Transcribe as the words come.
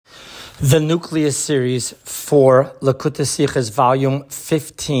The Nucleus Series for Likutei Sichos, Volume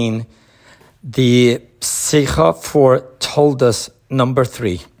 15, the Sicha for Toldos, number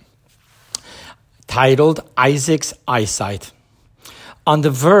 3, titled Isaac's Eyesight. On the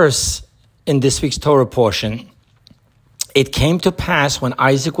verse in this week's Torah portion, it came to pass when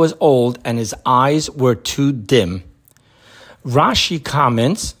Isaac was old and his eyes were too dim. Rashi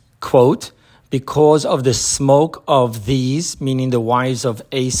comments, quote, because of the smoke of these, meaning the wives of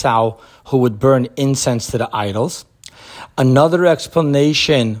Esau, who would burn incense to the idols. Another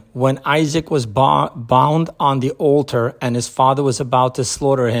explanation, when Isaac was bound on the altar and his father was about to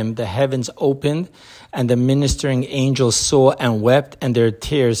slaughter him, the heavens opened and the ministering angels saw and wept, and their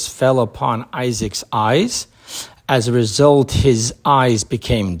tears fell upon Isaac's eyes. As a result, his eyes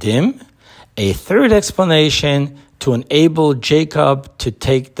became dim. A third explanation, to enable Jacob to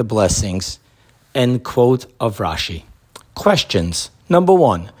take the blessings. End quote of Rashi. Questions. Number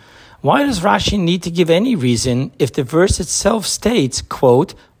 1. Why does Rashi need to give any reason if the verse itself states,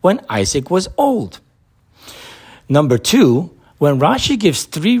 quote, when Isaac was old? Number 2. When Rashi gives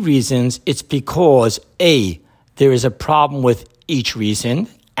 3 reasons, it's because A, there is a problem with each reason,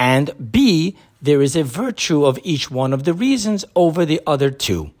 and B, there is a virtue of each one of the reasons over the other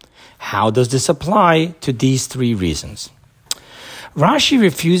 2. How does this apply to these 3 reasons? Rashi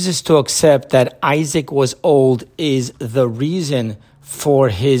refuses to accept that Isaac was old is the reason for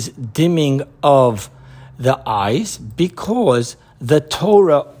his dimming of the eyes, because the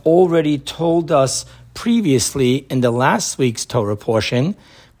Torah already told us previously in the last week's Torah portion,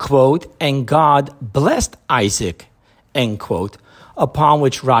 quote, and God blessed Isaac, end quote, upon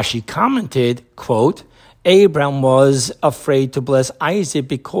which Rashi commented, quote, Abram was afraid to bless Isaac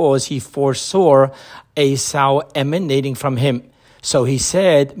because he foresaw Esau emanating from him. So he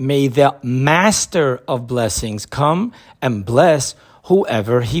said, may the master of blessings come and bless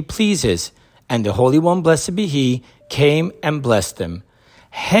whoever he pleases. And the Holy One, blessed be he, came and blessed them.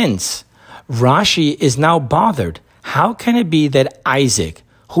 Hence, Rashi is now bothered. How can it be that Isaac,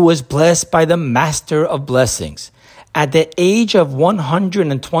 who was blessed by the master of blessings, at the age of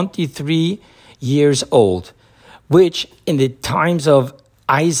 123 years old, which in the times of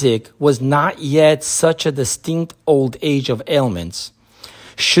Isaac was not yet such a distinct old age of ailments,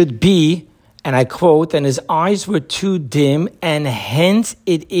 should be, and I quote, and his eyes were too dim, and hence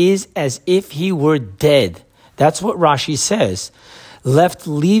it is as if he were dead. That's what Rashi says. Left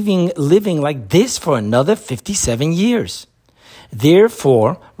living like this for another 57 years.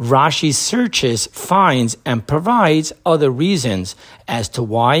 Therefore, Rashi searches, finds, and provides other reasons as to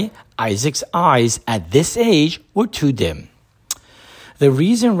why Isaac's eyes at this age were too dim. The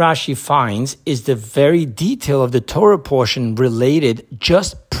reason Rashi finds is the very detail of the Torah portion related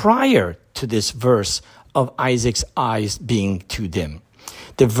just prior to this verse of Isaac's eyes being too dim.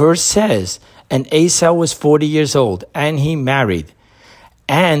 The verse says, and Esau was 40 years old, and he married.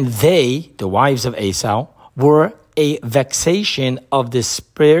 And they, the wives of Esau, were a vexation of the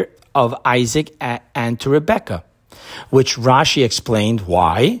spirit of Isaac and to Rebekah, which Rashi explained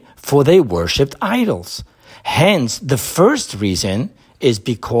why, for they worshipped idols. Hence, the first reason is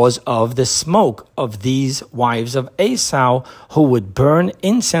because of the smoke of these wives of Esau who would burn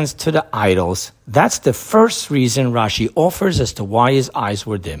incense to the idols. That's the first reason Rashi offers as to why his eyes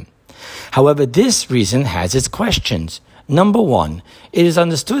were dim. However, this reason has its questions. Number 1, it is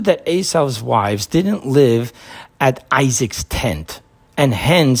understood that Esau's wives didn't live at Isaac's tent, and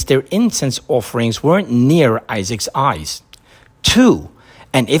hence their incense offerings weren't near Isaac's eyes. 2,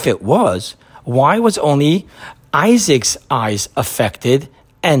 and if it was, why was only Isaac's eyes affected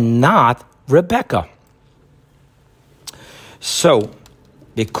and not Rebekah? So,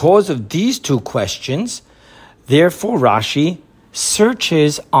 because of these 2 questions, therefore Rashi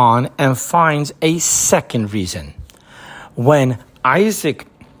searches on and finds a second reason. When Isaac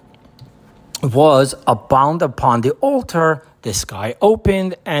was bound upon the altar, the sky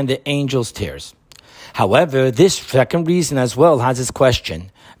opened and the angels' tears. However, this second reason as well has its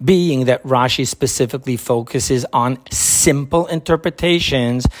question, being that Rashi specifically focuses on simple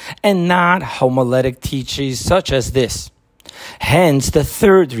interpretations and not homiletic teachings such as this. Hence, the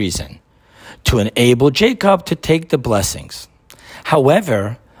third reason, to enable Jacob to take the blessings.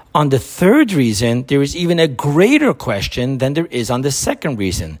 However, on the third reason, there is even a greater question than there is on the second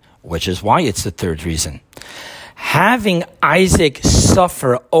reason, which is why it's the third reason. Having Isaac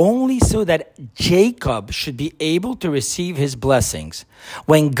suffer only so that Jacob should be able to receive his blessings,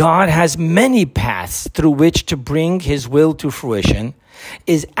 when God has many paths through which to bring his will to fruition,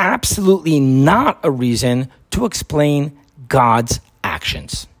 is absolutely not a reason to explain God's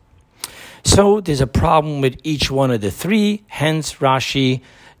actions. So there's a problem with each one of the 3, hence Rashi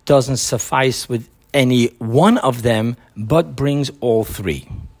doesn't suffice with any one of them, but brings all three.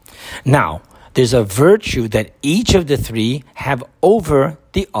 Now, there's a virtue that each of the three have over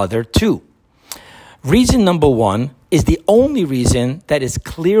the other two. Reason number one is the only reason that is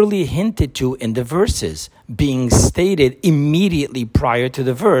clearly hinted to in the verses, being stated immediately prior to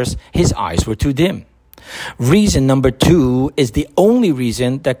the verse, his eyes were too dim. Reason number two is the only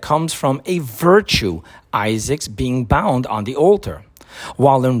reason that comes from a virtue, Isaac's being bound on the altar.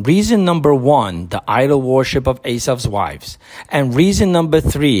 While in reason number one, the idol worship of Esau's wives, and reason number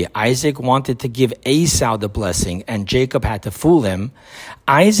three, Isaac wanted to give Esau the blessing and Jacob had to fool him,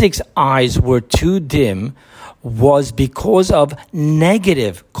 Isaac's eyes were too dim was because of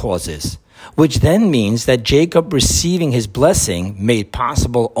negative causes, which then means that Jacob receiving his blessing, made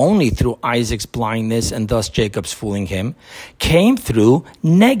possible only through Isaac's blindness and thus Jacob's fooling him, came through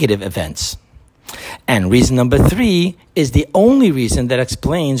negative events. And reason number three is the only reason that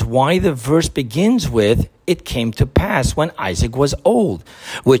explains why the verse begins with, it came to pass when Isaac was old,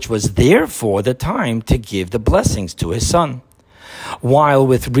 which was therefore the time to give the blessings to his son. While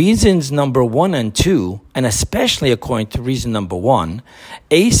with reasons number 1 and 2, and especially according to reason number 1,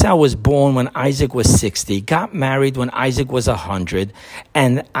 Esau was born when Isaac was 60, got married when Isaac was 100,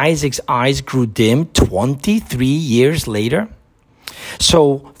 and Isaac's eyes grew dim 23 years later.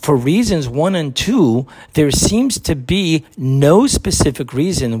 So for reasons 1 and 2, there seems to be no specific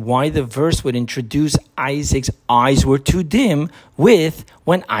reason why the verse would introduce Isaac's eyes were too dim with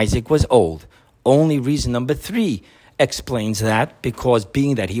when Isaac was old. Only reason number 3 explains that, because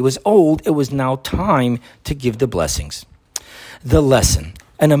being that he was old, it was now time to give the blessings. The lesson,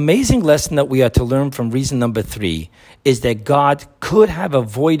 an amazing lesson that we are to learn from reason number 3, is that God could have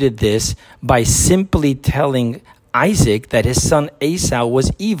avoided this by simply telling Isaac that his son Esau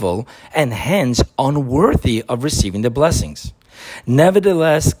was evil and hence unworthy of receiving the blessings.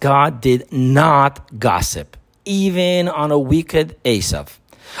 Nevertheless, God did not gossip, even on a wicked Esau,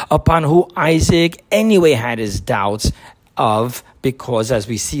 upon who Isaac anyway had his doubts of, because as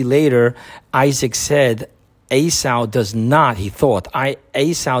we see later, Isaac said Esau does not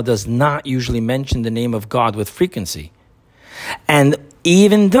usually mention the name of God with frequency. And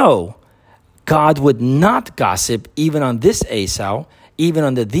even though God would not gossip even on this Esau, even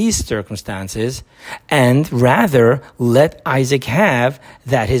under these circumstances, and rather let Isaac have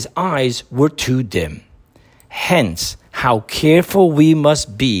that his eyes were too dim. Hence, how careful we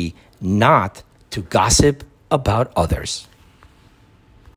must be not to gossip about others.